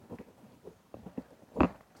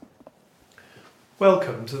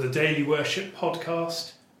Welcome to the Daily Worship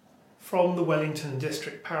Podcast from the Wellington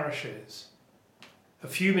District Parishes. A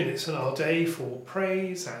few minutes in our day for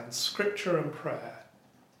praise and scripture and prayer.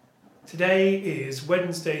 Today is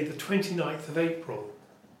Wednesday the 29th of April,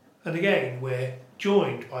 and again we're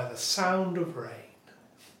joined by the sound of rain.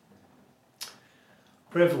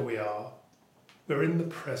 Wherever we are, we're in the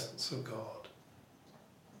presence of God.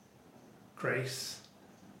 Grace,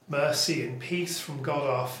 mercy and peace from God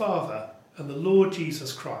our Father and the Lord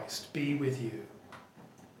Jesus Christ be with you.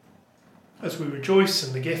 As we rejoice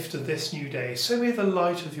in the gift of this new day, so may the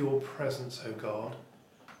light of your presence, O God,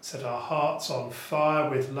 set our hearts on fire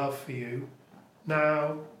with love for you,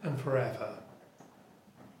 now and forever.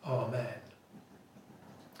 Amen.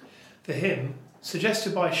 The hymn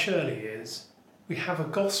suggested by Shirley is, "We have a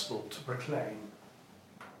gospel to proclaim."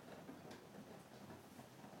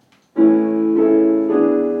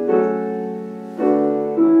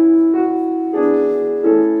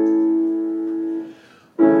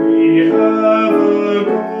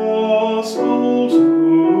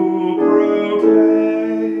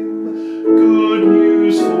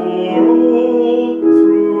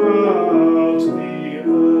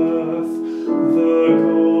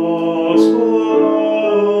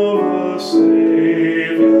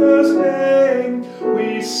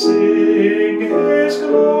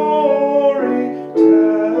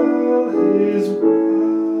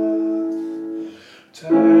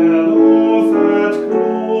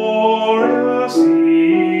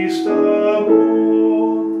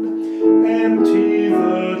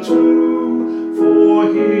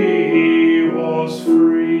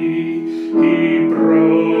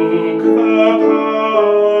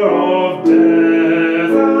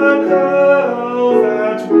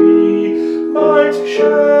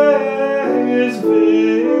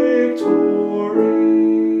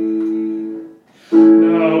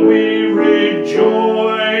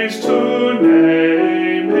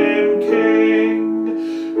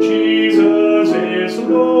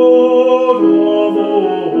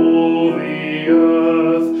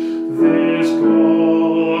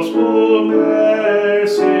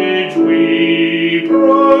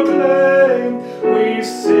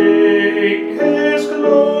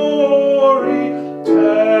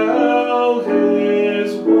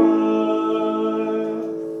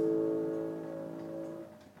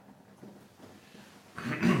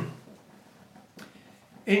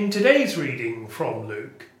 In today's reading from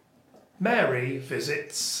Luke, Mary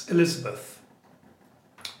visits Elizabeth.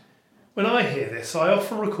 When I hear this, I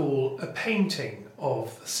often recall a painting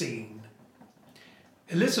of the scene.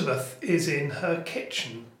 Elizabeth is in her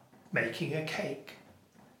kitchen making a cake.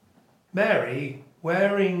 Mary,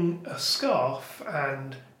 wearing a scarf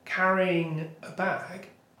and carrying a bag,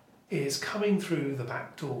 is coming through the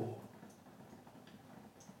back door.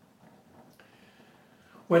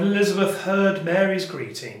 When Elizabeth heard Mary's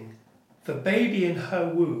greeting, the baby in her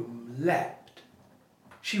womb leapt.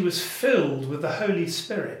 She was filled with the Holy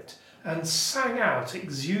Spirit and sang out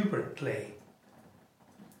exuberantly,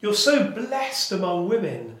 "You're so blessed among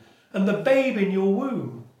women, and the babe in your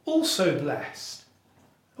womb also blessed.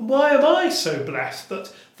 And why am I so blessed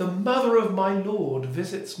that the mother of my Lord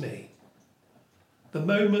visits me? The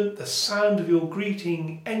moment the sound of your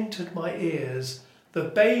greeting entered my ears, the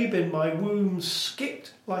babe in my womb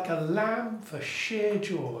skipped like a lamb for sheer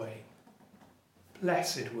joy.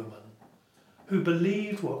 Blessed woman, who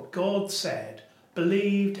believed what God said,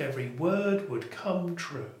 believed every word would come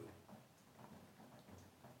true."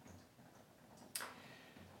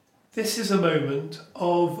 This is a moment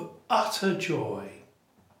of utter joy.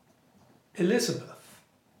 Elizabeth,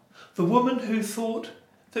 the woman who thought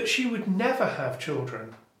that she would never have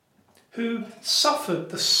children, who suffered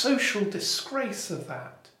the social disgrace of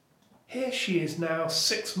that. Here she is now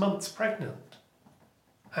 6 months pregnant.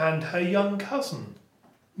 And her young cousin,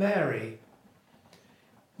 Mary,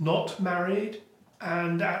 not married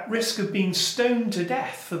and at risk of being stoned to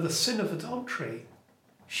death for the sin of adultery,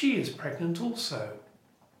 she is pregnant also.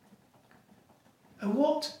 And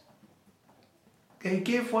what they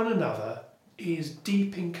give one another is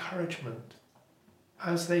deep encouragement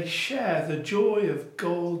as they share the joy of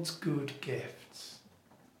God's good gifts.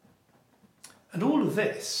 And all of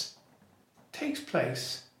this takes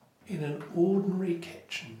place in an ordinary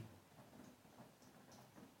kitchen.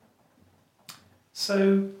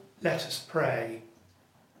 So let us pray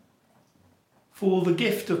for the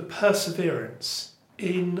gift of perseverance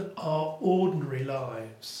in our ordinary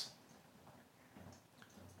lives.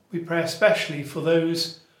 We pray especially for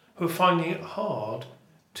those who are finding it hard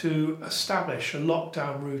to establish a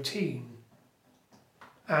lockdown routine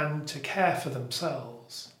and to care for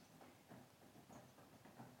themselves.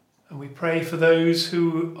 And we pray for those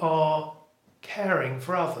who are caring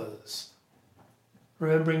for others,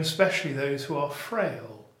 remembering especially those who are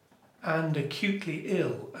frail and acutely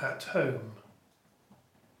ill at home.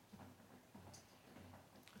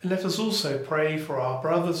 And let us also pray for our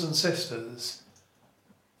brothers and sisters,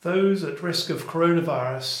 those at risk of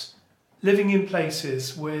coronavirus, living in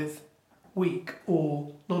places with weak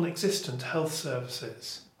or non-existent health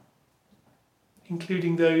services,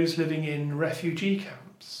 including those living in refugee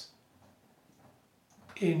camps,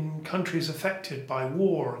 in countries affected by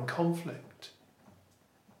war and conflict,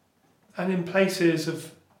 and in places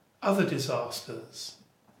of other disasters,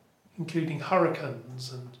 including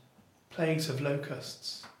hurricanes and plagues of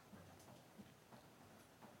locusts.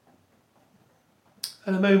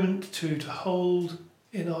 And a moment to hold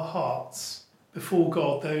in our hearts before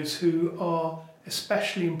God those who are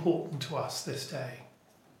especially important to us this day.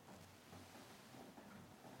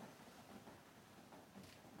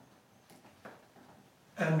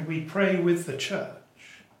 And we pray with the Church.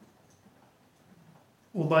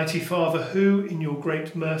 Almighty Father, who in your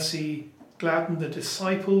great mercy gladdened the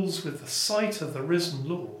disciples with the sight of the risen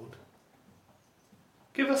Lord,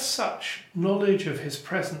 give us such knowledge of his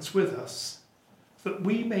presence with us that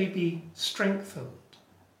we may be strengthened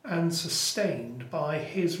and sustained by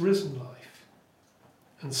his risen life,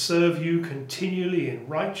 and serve you continually in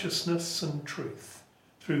righteousness and truth,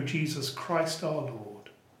 through Jesus Christ our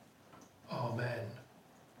Lord. Amen.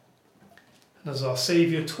 And as our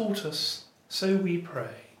Saviour taught us, so we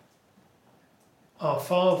pray. Our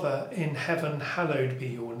Father in heaven, hallowed be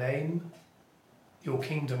your name. Your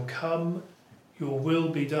kingdom come, your will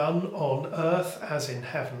be done on earth as in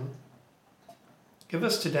heaven. Give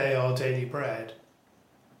us today our daily bread.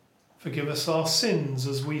 Forgive us our sins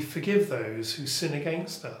as we forgive those who sin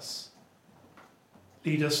against us.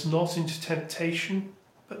 Lead us not into temptation,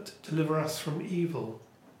 but deliver us from evil.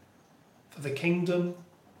 For the kingdom,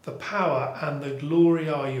 the power and the glory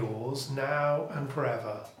are yours, now and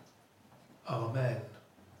forever. Amen.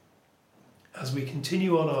 As we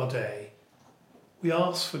continue on our day, we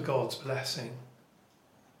ask for God's blessing.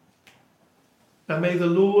 Now may the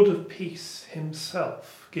Lord of peace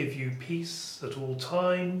himself give you peace at all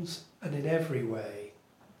times and in every way.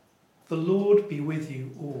 The Lord be with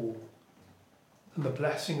you all. And the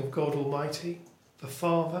blessing of God Almighty, the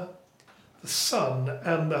Father, the Son,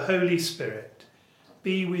 and the Holy Spirit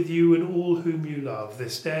be with you and all whom you love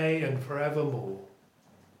this day and forevermore.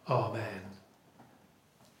 Amen.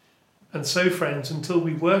 And so, friends, until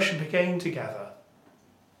we worship again together,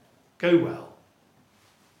 go well.